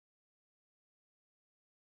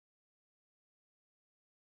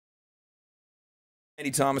Andy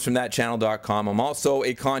Thomas from thatchannel.com. I'm also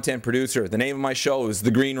a content producer. The name of my show is The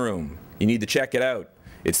Green Room. You need to check it out.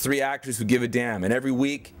 It's 3 actors who give a damn, and every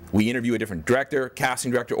week we interview a different director,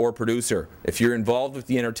 casting director, or producer. If you're involved with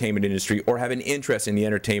the entertainment industry or have an interest in the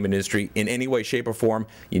entertainment industry in any way, shape, or form,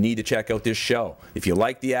 you need to check out this show. If you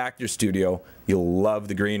like the Actors Studio, you'll love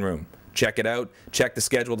The Green Room. Check it out. Check the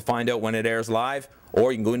schedule to find out when it airs live,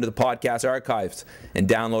 or you can go into the podcast archives and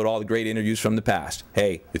download all the great interviews from the past.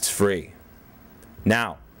 Hey, it's free.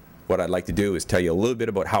 Now, what I'd like to do is tell you a little bit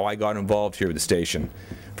about how I got involved here with the station.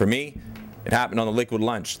 For me, it happened on the Liquid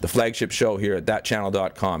Lunch, the flagship show here at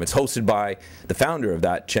thatchannel.com. It's hosted by the founder of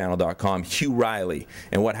thatchannel.com, Hugh Riley.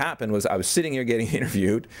 And what happened was I was sitting here getting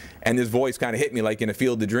interviewed, and this voice kind of hit me like in a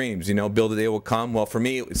field of dreams, you know, build a day will come. Well, for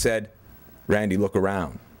me, it said, Randy, look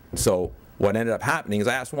around. So what ended up happening is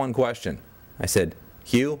I asked one question. I said,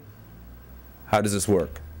 Hugh, how does this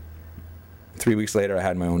work? 3 weeks later, I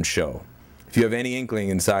had my own show. If you have any inkling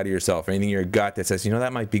inside of yourself, or anything in your gut that says, you know,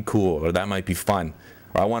 that might be cool, or that might be fun,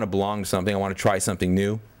 or I want to belong to something, I want to try something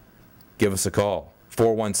new, give us a call,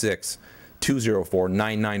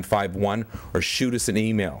 416-204-9951, or shoot us an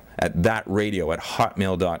email at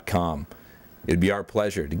thatradio@hotmail.com. It'd be our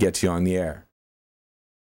pleasure to get you on the air.